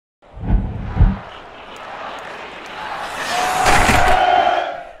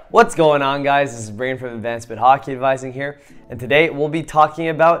What's going on, guys? This is Brain from Advancement Hockey Advising here, and today we'll be talking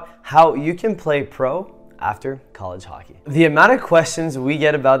about how you can play pro after college hockey. The amount of questions we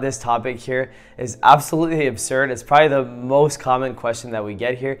get about this topic here is absolutely absurd. It's probably the most common question that we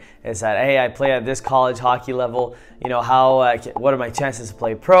get here is that, hey, I play at this college hockey level, you know, what are my chances to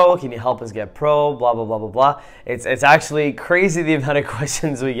play pro? Can you help us get pro? Blah, blah, blah, blah, blah. It's actually crazy the amount of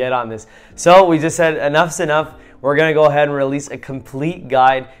questions we get on this. So we just said enough's enough. We're gonna go ahead and release a complete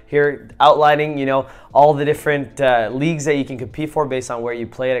guide here outlining, you know, all the different leagues that you can compete for based on where you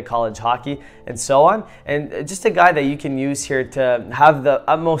played at college hockey and so on. And just a guide that you can use here to have the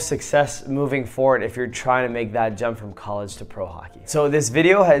utmost success moving forward if you're trying to make that jump from college to pro hockey. So this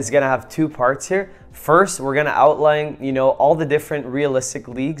video is gonna have two parts here. First, we're gonna outline, you know, all the different realistic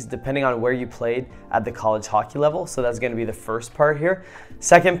leagues depending on where you played at the college hockey level. So that's gonna be the first part here.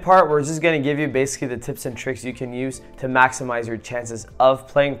 Second part, we're just gonna give you basically the tips and tricks you can use to maximize your chances of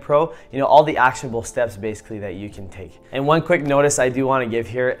playing pro, you know, all the actionable steps basically that you can take. And one quick notice I do wanna give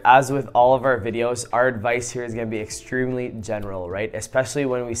here, as with all of our videos, our advice here is gonna be extremely general, right? Especially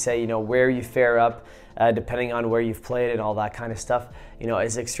when we say, you know, where you fare up, depending on where you've played and all that kind of stuff, you know,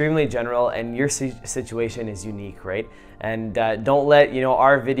 it's extremely general and your situation is unique, right? And don't let, you know,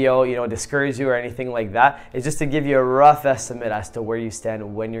 our video, you know, discourage you or anything like that. It's just to give you a rough estimate as to where you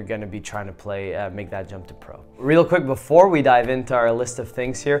stand when you're going to be trying to play, make that jump to pro. Real quick before we dive into our list of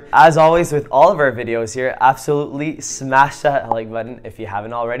things here, as always with all of our videos here, absolutely smash that like button if you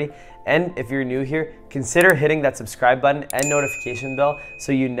haven't already. And if you're new here, consider hitting that subscribe button and notification bell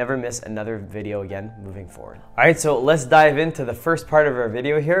so you never miss another video again moving forward. All right, so let's dive into the first part of our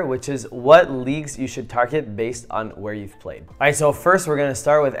video here, which is what leagues you should target based on where you've played. All right, so first we're gonna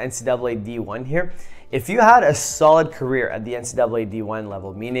start with NCAA D1 here. If you had a solid career at the NCAA D1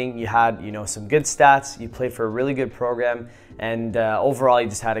 level, meaning you had, you know, some good stats, you played for a really good program, and overall you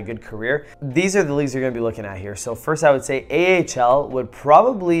just had a good career, these are the leagues you're going to be looking at here. So first I would say AHL would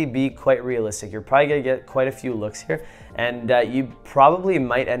probably be quite realistic. You're probably going to get quite a few looks here, and you probably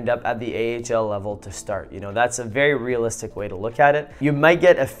might end up at the AHL level to start. You know, that's a very realistic way to look at it. You might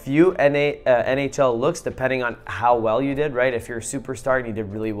get a few NHL looks depending on how well you did, right? If you're a superstar and you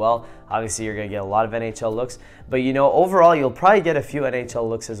did really well, obviously you're going to get a lot of NHL looks. But, you know, overall you'll probably get a few NHL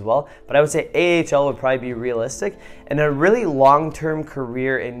looks as well. But I would say AHL would probably be realistic. And a really long-term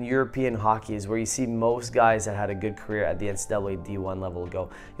career in European hockey is where you see most guys that had a good career at the NCAA D1 level go.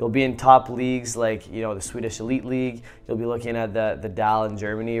 You'll be in top leagues like, you know, the Swedish Elite League. You'll be looking at the DAL in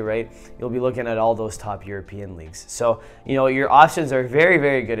Germany, right? You'll be looking at all those top European leagues. So, you know, your options are very,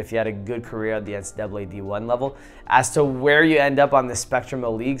 very good if you had a good career at the NCAA D1 level. As to where you end up on the spectrum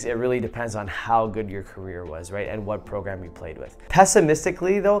of leagues, it really depends on how good your career was, right? And what program you played with.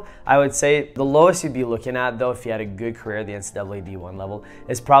 Pessimistically though, I would say the lowest you'd be looking at though, if you had a good career at the NCAA D1 level,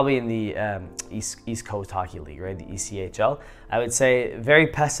 is probably in the East Coast Hockey League, right? The ECHL. I would say very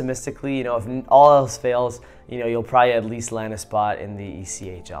pessimistically, you know, if all else fails, you know, you'll probably at least land a spot in the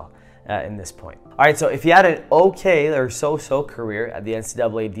ECHL. In this point. All right, so if you had an okay or so-so career at the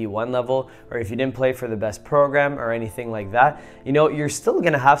NCAA D1 level, or if you didn't play for the best program or anything like that, you know, you're still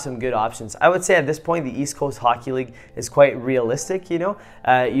gonna have some good options. I would say at this point, the East Coast Hockey League is quite realistic, you know.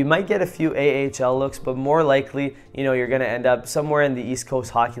 You might get a few AHL looks, but more likely, you know, you're gonna end up somewhere in the East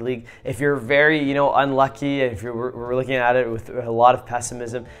Coast Hockey League. If you're very, you know, unlucky, and if we're looking at it with a lot of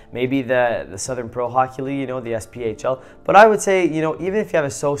pessimism, maybe the Southern Pro Hockey League, you know, the SPHL. But I would say, you know, even if you have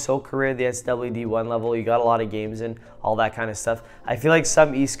a so-so career at the NCAA D1 level, you got a lot of games in, all that kind of stuff, I feel like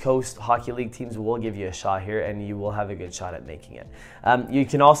some East Coast Hockey League teams will give you a shot here and you will have a good shot at making it. You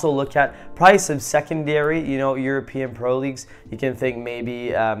can also look at probably some secondary, you know, European pro leagues. You can think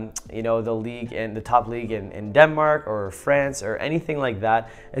maybe, you know, the top league in Denmark or France or anything like that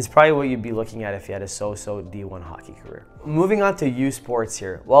is probably what you'd be looking at if you had a so-so D1 hockey career. Moving on to USports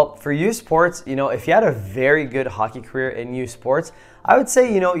here. Well, for USports, you know, if you had a very good hockey career in USports, I would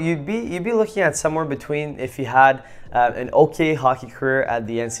say, you know, you'd be looking at somewhere between, if you had an okay hockey career at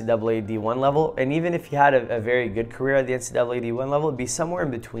the NCAA D1 level, and even if you had a very good career at the NCAA D1 level, it'd be somewhere in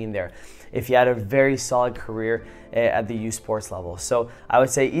between there if you had a very solid career at the USports level. So I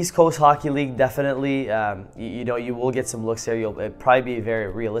would say East Coast Hockey League, definitely, you know, you will get some looks there. It'll probably be very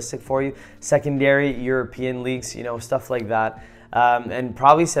realistic for you. Secondary European leagues, you know, stuff like that. And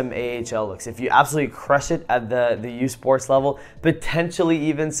probably some AHL looks. If you absolutely crush it at the USports level, potentially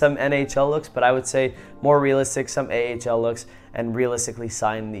even some NHL looks, but I would say more realistic, some AHL looks. and realistically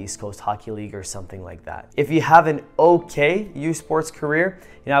sign in the East Coast Hockey League or something like that. If you have an okay USports career,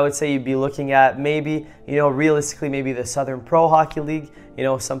 I would say you'd be looking at maybe, realistically, maybe the Southern Pro Hockey League,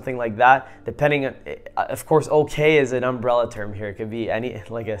 something like that. Depending on, of course, okay is an umbrella term here. It could be any,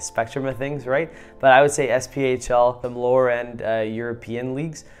 like a spectrum of things, right? But I would say SPHL, some lower end European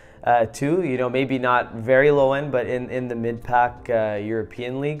leagues too, maybe not very low end, but in the mid-pack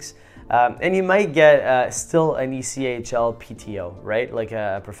European leagues. And you might get still an ECHL PTO, right? Like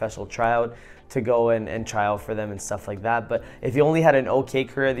a professional tryout to go and try out for them and stuff like that. But if you only had an okay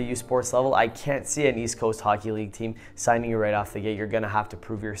career at the USports level, I can't see an East Coast Hockey League team signing you right off the gate. You're gonna have to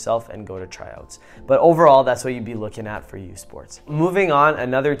prove yourself and go to tryouts. But overall, that's what you'd be looking at for USports. Moving on,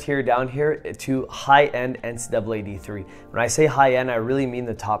 another tier down here to high-end NCAA D3. When I say high-end, I really mean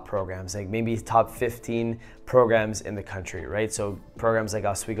the top programs, like maybe top 15 programs in the country, right? So programs like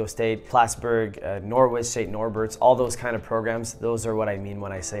Oswego State, Plattsburgh, Norwich, St. Norbert's, all those kind of programs, those are what I mean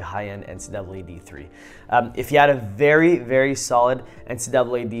when I say high-end NCAA D3. If you had a very, very solid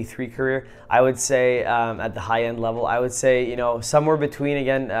NCAA D3 career, I would say at the high-end level, I would say, somewhere between,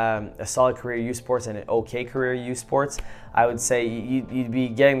 again, a solid career USports and an okay career USports, I would say you'd be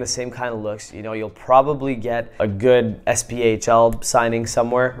getting the same kind of looks. You'll probably get a good SPHL signing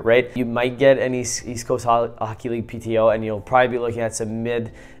somewhere, right? You might get an East Coast Hockey League PTO, and you'll probably be looking at some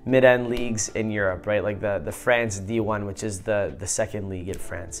mid-end leagues in Europe, right? Like the France D1, which is the second league in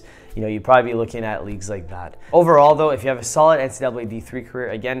France. You'd probably be looking at leagues like that. Overall, though, if you have a solid NCAA D3 career,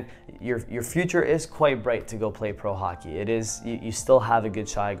 again, your future is quite bright to go play pro hockey. It is, you still have a good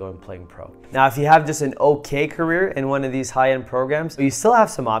shot at going playing pro. Now, if you have just an okay career in one of these high-end programs, you still have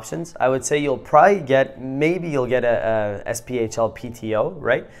some options. I would say you'll probably get, maybe you'll get a SPHL PTO,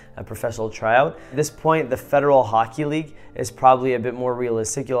 right? A professional tryout. At this point, the Federal Hockey League is probably a bit more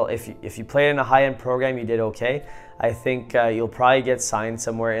realistic. If you played in a high-end program, you did okay. I think you'll probably get signed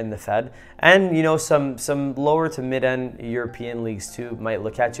somewhere in the Fed. And some lower to mid-end European leagues too might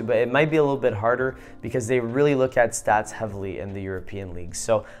look at you, but it might be a little bit harder because they really look at stats heavily in the European leagues.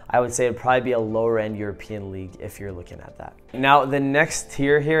 So I would say it'd probably be a lower end European league if you're looking at that. Now the next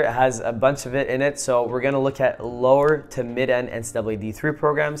tier here has a bunch of it in it. So we're gonna look at lower to mid-end NCAA D3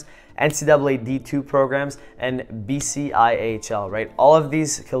 programs, NCAA D2 programs, and BCIHL, right? All of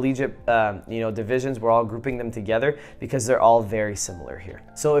these collegiate divisions, we're all grouping them together because they're all very similar here.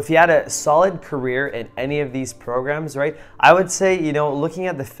 So if you had a solid career in any of these programs, right, I would say, looking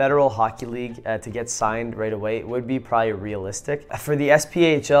at the Federal Hockey League to get signed right away would be probably realistic. For the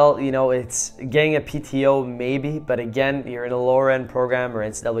SPHL, it's getting a PTO maybe, but again, you're in a lower end program or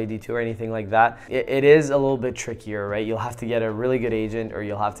NCAA D2 or anything like that, it is a little bit trickier, right? You'll have to get a really good agent, or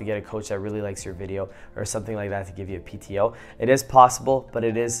you'll have to get a coach that really likes your video or something like that to give you a PTO. It is possible, but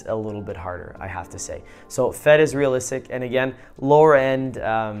it is a little bit harder, I have to say. So Fed is realistic, and again, lower end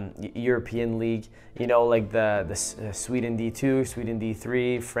European league, like the Sweden D2, Sweden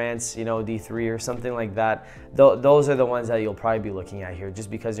D3, France, D3 or something like that. Those are the ones that you'll probably be looking at here,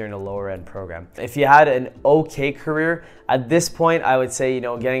 just because you're in a lower end program. If you had an okay career, at this point, I would say,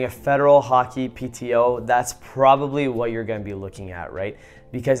 getting a Federal Hockey PTO, that's probably what you're going to be looking at, right?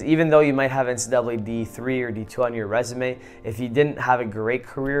 Because even though you might have NCAA D3 or D2 on your resume, if you didn't have a great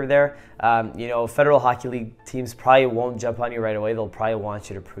career there, Federal Hockey League teams probably won't jump on you right away. They'll probably want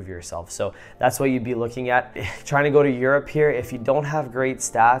you to prove yourself. So that's what you'd be looking at. Trying to go to Europe here, if you don't have great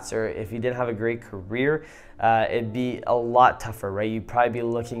stats or if you didn't have a great career, it'd be a lot tougher, right? You'd probably be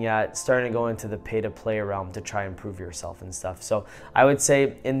looking at starting to go into the pay-to-play realm to try and prove yourself and stuff. So I would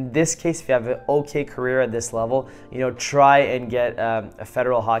say in this case, if you have an okay career at this level, try and get a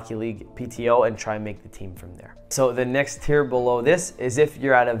Federal Hockey League PTO and try and make the team from there. So the next tier below this is if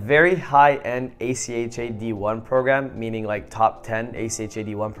you're at a very high-end ACHA D1 program, meaning like top 10 ACHA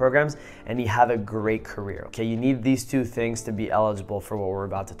D1 programs, and you have a great career. Okay, you need these two things to be eligible for what we're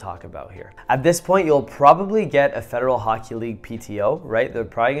about to talk about here. At this point, you'll probably get a Federal Hockey League PTO, right? They're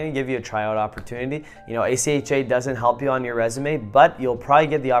probably going to give you a tryout opportunity. ACHA doesn't help you on your resume, but you'll probably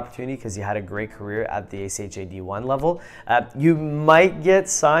get the opportunity because you had a great career at the ACHA D1 level. You might get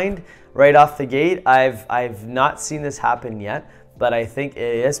signed right off the gate. I've not seen this happen yet, but I think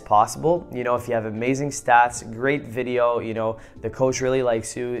it is possible. If you have amazing stats, great video, the coach really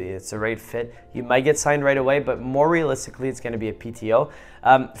likes you, it's a right fit, you might get signed right away, but more realistically, it's going to be a PTO.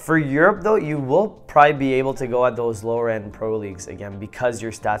 For Europe, though, you will probably be able to go at those lower end pro leagues again because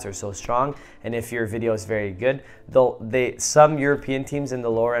your stats are so strong, and if your video is very good, some European teams in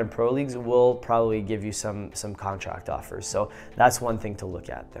the lower end pro leagues will probably give you some contract offers. So that's one thing to look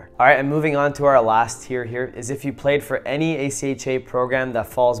at there. All right, and moving on to our last tier here is if you played for any ACHA ACHA program that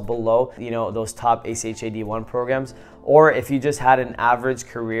falls below, those top ACHA D1 programs, or if you just had an average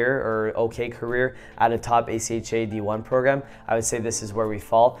career or okay career at a top ACHA D1 program, I would say this is where we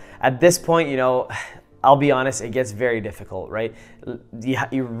fall. At this point, I'll be honest, it gets very difficult, right?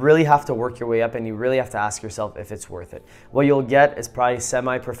 You really have to work your way up, and you really have to ask yourself if it's worth it. What you'll get is probably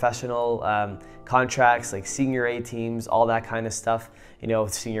semi-professional contracts, like senior A teams, all that kind of stuff.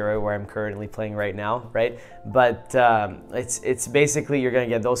 Senior A, where I'm currently playing right now, right? But it's basically, you're gonna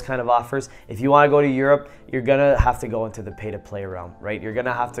get those kind of offers. If you wanna go to Europe, you're gonna have to go into the pay-to-play realm, right? You're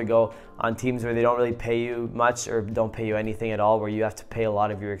gonna have to go on teams where they don't really pay you much or don't pay you anything at all, where you have to pay a lot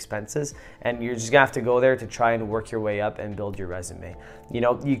of your expenses, and you're just gonna have to go there to try and work your way up and build your resume.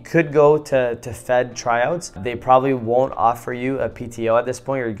 You could go to Fed tryouts. They probably won't offer you a PTO at this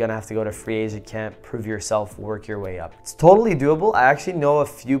point. You're gonna have to go to free agent camp, prove yourself, work your way up. It's totally doable. I actually know a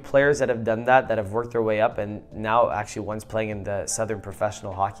few players that have done that have worked their way up, and now actually one's playing in the Southern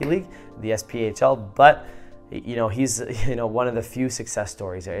Professional Hockey League, the SPHL, but he's one of the few success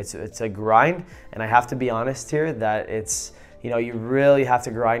stories. It's a grind, and I have to be honest here that it's you really have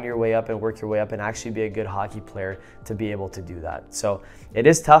to grind your way up and work your way up and actually be a good hockey player to be able to do that. So it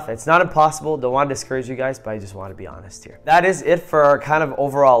is tough. It's not impossible. Don't want to discourage you guys, but I just want to be honest here. That is it for our kind of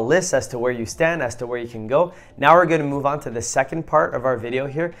overall list as to where you stand, as to where you can go. Now we're going to move on to the second part of our video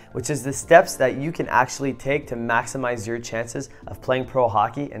here, which is the steps that you can actually take to maximize your chances of playing pro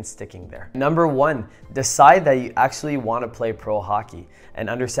hockey and sticking there. Number one, decide that you actually want to play pro hockey and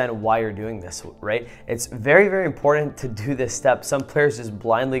understand why you're doing this, right? It's very, very important to do this step. Some players just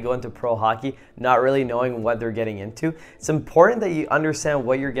blindly go into pro hockey, not really knowing what they're getting into. It's important that you understand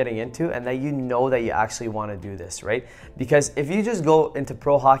what you're getting into and that you know that you actually want to do this, right? Because if you just go into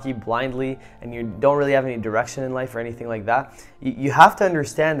pro hockey blindly and you don't really have any direction in life or anything like that, you have to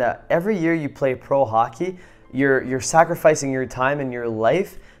understand that every year you play pro hockey, you're sacrificing your time and your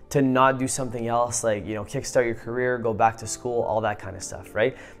life to not do something else, like kickstart your career, go back to school, all that kind of stuff,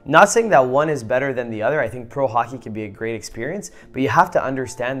 right? Not saying that one is better than the other. I think pro hockey can be a great experience, but you have to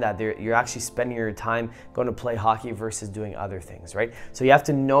understand that you're actually spending your time going to play hockey versus doing other things, right? So you have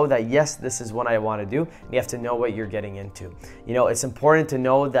to know that, yes, this is what I want to do, and you have to know what you're getting into. It's important to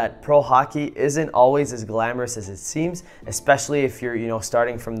know that pro hockey isn't always as glamorous as it seems, especially if you're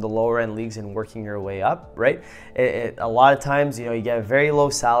starting from the lower end leagues and working your way up, right? A lot of times, you get a very low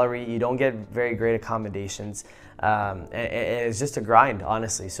salary, you don't get very great accommodations, and it's just a grind,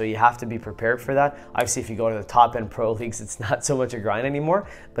 honestly. So you have to be prepared for that. Obviously, if you go to the top end pro leagues, it's not so much a grind anymore.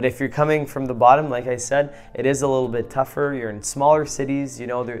 But if you're coming from the bottom, like I said, it is a little bit tougher. You're in smaller cities,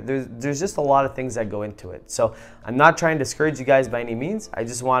 there's just a lot of things that go into it. So I'm not trying to discourage you guys by any means. I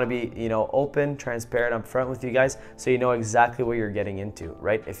just want to be, open, transparent, upfront with you guys, so you know exactly what you're getting into,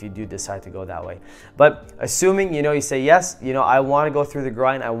 right? If you do decide to go that way. But assuming, you say, yes, I want to go through the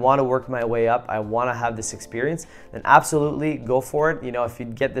grind, I want to work my way up, I want to have this experience, then absolutely go for it. If you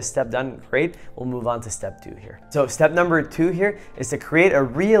get this step done, great. We'll move on to step 2 here. So step number 2 here is to create a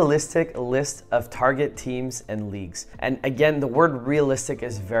realistic list of target teams and leagues. And again, the word realistic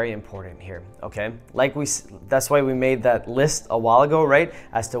is very important here, okay? That's why we made that list a while ago, right?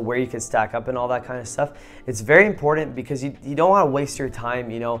 As to where you could stack up and all that kind of stuff. It's very important because you don't want to waste your time,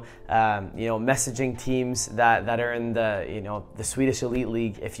 messaging teams that are in the Swedish Elite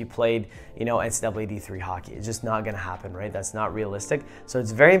League if you played, NCAA D3 hockey. It's just not going to happen, right? That's not realistic. So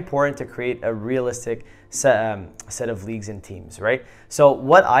it's very important to create a realistic set of leagues and teams, right? So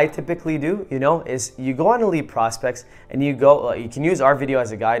what I typically do, is you go on Elite Prospects and you can use our video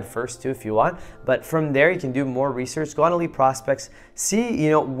as a guide first too if you want, but from there you can do more research, go on Elite Prospects, see,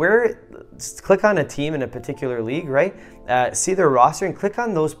 click on a team in a particular league, right? See their roster and click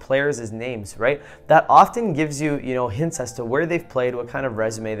on those players as names, right? That often gives you, hints as to where they've played, what kind of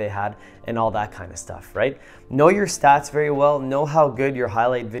resume they had, and all that kind of stuff, right? Know your stats very well, know how good your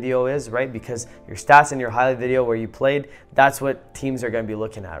highlight video is, right? Because your stats in your highlight video where you played, that's what teams are going to be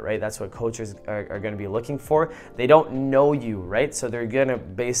looking at, right? That's what coaches are going to be looking for. They don't know you, right? So they're going to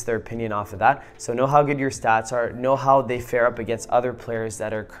base their opinion off of that. So know how good your stats are, know how they fare up against other players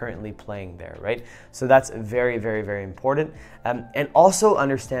that are currently playing there, right? So that's very, very, very important. And also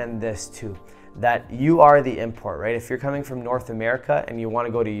understand this too, that you are the import, right? If you're coming from North America and you want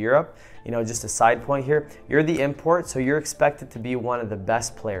to go to Europe, just a side point here, you're the import, so you're expected to be one of the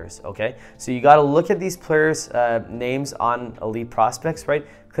best players, okay? So you got to look at these players' names on Elite Prospects, right?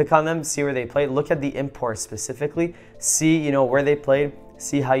 Click on them, see where they played, look at the import specifically, see, where they played,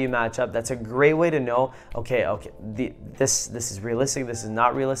 see how you match up. That's a great way to know, okay, this is realistic, this is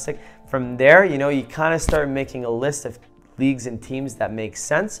not realistic. From there, you kind of start making a list of leagues and teams that make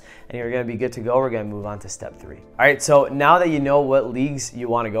sense, and you're going to be good to go. We're going to move on to step 3. All right, so now that you know what leagues you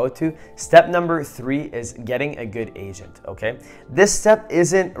want to go to, step number 3 is getting a good agent, okay? This step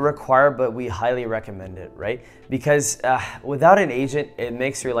isn't required, but we highly recommend it, right? Because without an agent, it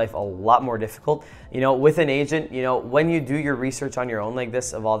makes your life a lot more difficult. You know, with an agent, you know, when you do your research on your own like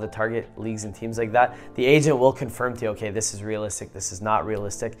this of all the target leagues and teams like that, the agent will confirm to you, okay, this is realistic, this is not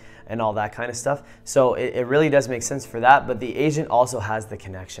realistic, and all that kind of stuff. So it really does make sense for that, but the agent also has the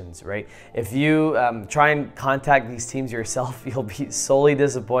connections, right? If you try and contact these teams yourself, you'll be solely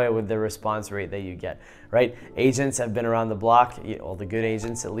disappointed with the response rate that you get, right? Agents have been around the block, you know, the good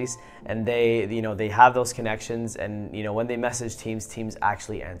agents at least, and they, you know, they have those connections, and you know, when they message teams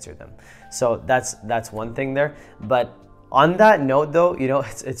actually answer them. So that's one thing there. But on that note though, you know,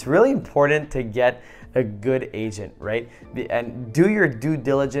 it's really important to get a good agent, right? And do your due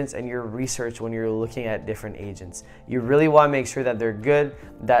diligence and your research when you're looking at different agents. You really want to make sure that they're good,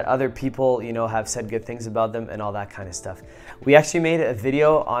 that other people, you know, have said good things about them and all that kind of stuff. We actually made a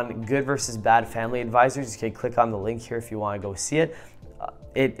video on good versus bad family advisors. You can click on the link here if you want to go see it.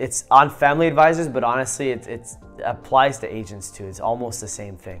 It's on family advisors, but honestly, it applies to agents too. It's almost the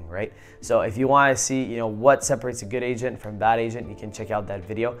same thing, right? So if you want to see, you know, what separates a good agent from bad agent, you can check out that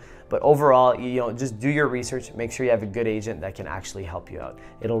video. But overall, you know, just do your research. Make sure you have a good agent that can actually help you out.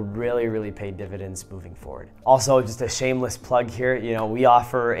 It'll really pay dividends moving forward. Also, just a shameless plug here. You know, we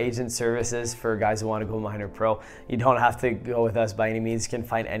offer agent services for guys who want to go minor pro. You don't have to go with us by any means. You can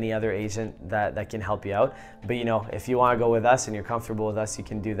find any other agent that can help you out. But you know, if you want to go with us and you're comfortable with us, you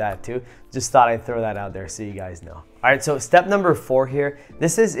can do that too. Just thought I'd throw that out there so you guys know. All right, so step number 4 here.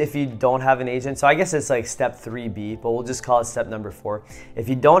 This is if you don't have an agent. So I guess it's like step 3B, but we'll just call it step number 4. If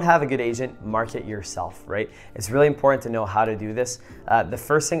you don't have a good agent, market yourself, right? It's really important to know how to do this. The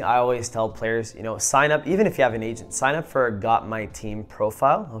first thing I always tell players, you know, sign up, even if you have an agent, sign up for a Got My Team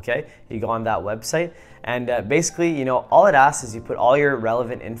profile, okay? You go on that website, and basically, you know, all it asks is you put all your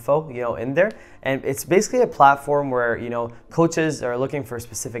relevant info, you know, in there. And it's basically a platform where, you know, coaches are looking for a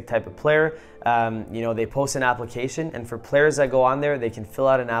specific type of player. You know, they post an application, and for players that go on there, they can fill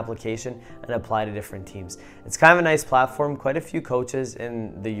out an application and apply to different teams. It's kind of a nice platform. Quite a few coaches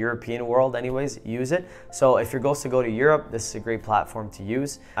in the European world anyways use it. So if you're going to go to Europe, this is a great platform to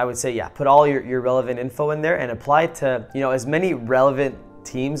use. I would say, yeah, put all your relevant info in there and apply to, you know, as many relevant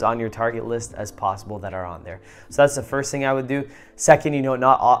teams on your target list as possible that are on there. So that's the first thing I would do. Second, you know,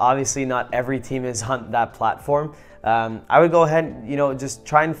 obviously not every team is on that platform. I would go ahead and, you know, just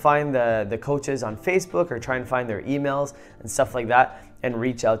try and find the coaches on Facebook, or try and find their emails and stuff like that, and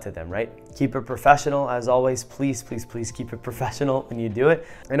reach out to them, right? Keep it professional as always. Please keep it professional when you do it.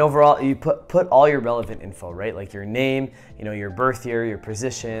 And overall, you put all your relevant info, right? Like your name, you know, your birth year, your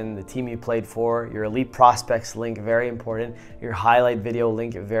position, the team you played for, your elite prospects link, very important. Your highlight video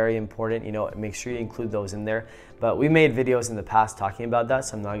link, very important. You know, make sure you include those in there. But we made videos in the past talking about that,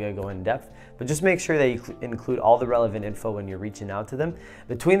 so I'm not gonna go in depth. But just make sure that you include all the relevant info when you're reaching out to them.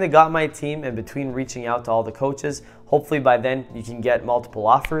 Between the Got My Team and between reaching out to all the coaches, hopefully by then you can get multiple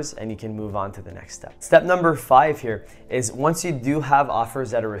offers and you can move on to the next step. Step number 5 here is, once you do have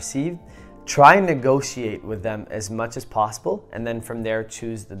offers that are received, try and negotiate with them as much as possible, and then from there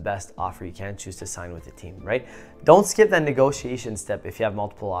choose the best offer you can, choose to sign with the team, right? Don't skip that negotiation step if you have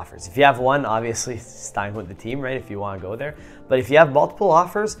multiple offers. If you have one, obviously sign with the team, right, if you want to go there. But if you have multiple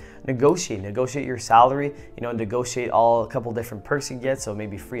offers, negotiate your salary, you know, negotiate a couple different perks you get, so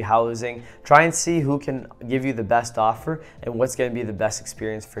maybe free housing. Try and see who can give you the best offer and what's going to be the best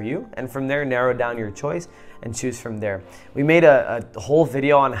experience for you, and from there narrow down your choice and choose from there. We made a whole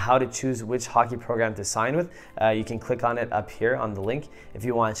video on how to choose which hockey program to sign with. You can click on it up here on the link if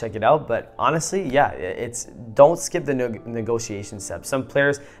you want to check it out. But honestly, yeah, don't skip the negotiation step. Some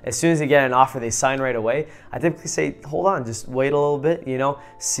players, as soon as they get an offer, they sign right away. I typically say, hold on, just wait a little bit, you know,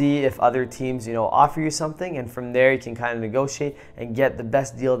 see if other teams, you know, offer you something, and from there you can kind of negotiate and get the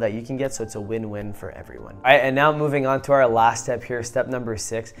best deal that you can get, so it's a win-win for everyone. All right, and now moving on to our last step here, step number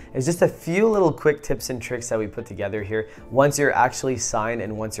 6, is just a few little quick tips and tricks that we put together here once you're actually signed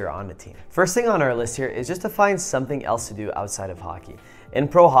and once you're on the team. First thing on our list here is just to find something else to do outside of hockey. In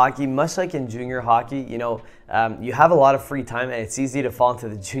pro hockey, much like in junior hockey, you know, you have a lot of free time, and it's easy to fall into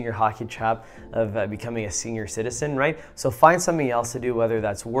the junior hockey trap of becoming a senior citizen, right? So find something else to do, whether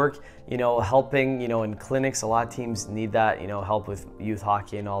that's work, you know, helping, you know, in clinics. A lot of teams need that, you know, help with youth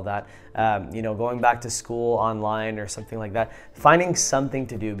hockey and all that. You know, going back to school online or something like that. Finding something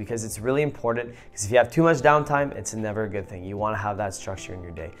to do, because it's really important, because if you have too much downtime, it's never a good thing. You want to have that structure in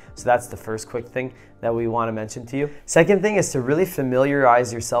your day. So that's the first quick thing that we want to mention to you. Second thing is to really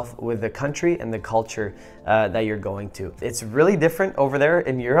familiarize yourself with the country and the culture that you're going to. It's really different over there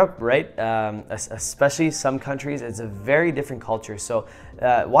in Europe, right? Especially some countries, it's a very different culture. So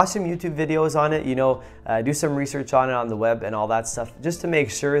watch some YouTube videos on it, do some research on it on the web and all that stuff, just to make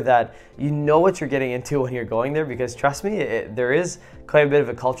sure that you know what you're getting into when you're going there, because trust me, there is quite a bit of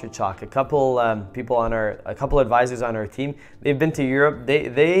a culture shock. A couple advisors on our team, they've been to Europe.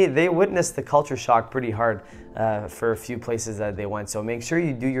 They witnessed the culture shock pretty hard for a few places that they went. So make sure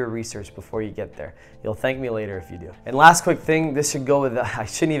you do your research before you get there. You'll thank me later if you do. And last quick thing, this should go with, I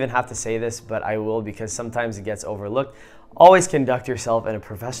shouldn't even have to say this, but I will, because sometimes it gets overlooked. Always conduct yourself in a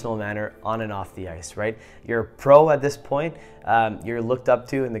professional manner on and off the ice, right? You're a pro at this point. You're looked up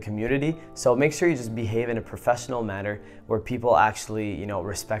to in the community. So make sure you just behave in a professional manner where people actually,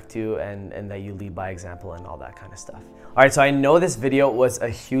 respect you and that you lead by example and all that kind of stuff. All right, so I know this video was a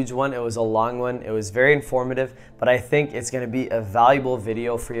huge one. It was a long one. It was very informative, but I think it's gonna be a valuable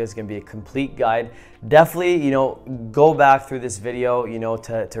video for you. It's gonna be a complete guide. Definitely, go back through this video,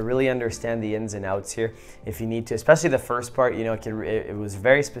 to really understand the ins and outs here if you need to, especially the first part. It was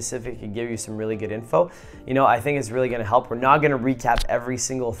very specific. It can give you some really good info. I think it's really gonna help. We're not gonna recap every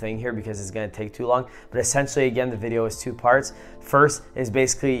single thing here because it's gonna take too long, but essentially, again, the video is 2 parts. First is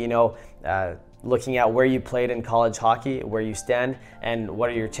basically, looking at where you played in college hockey, where you stand, and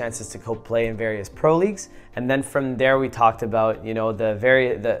what are your chances to go play in various pro leagues. And then from there, we talked about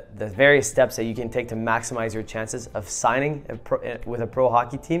the various steps that you can take to maximize your chances of signing with a pro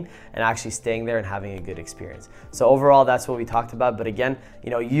hockey team and actually staying there and having a good experience. So overall, that's what we talked about. But again,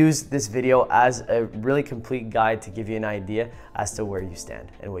 use this video as a really complete guide to give you an idea as to where you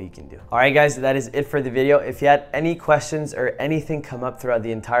stand and what you can do. All right, guys, that is it for the video. If you had any questions or anything come up throughout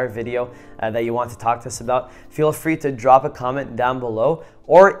the entire video that you want to talk to us about, feel free to drop a comment down below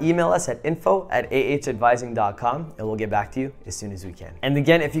or email us at info@ahadvising.com and we'll get back to you as soon as we can. And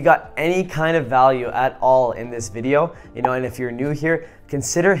again, if you got any kind of value at all in this video, and if you're new here,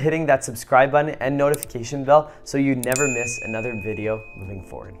 consider hitting that subscribe button and notification bell so you never miss another video moving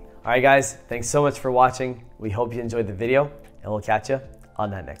forward. All right, guys, thanks so much for watching. We hope you enjoyed the video and we'll catch you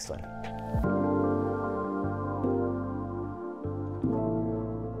on that next one.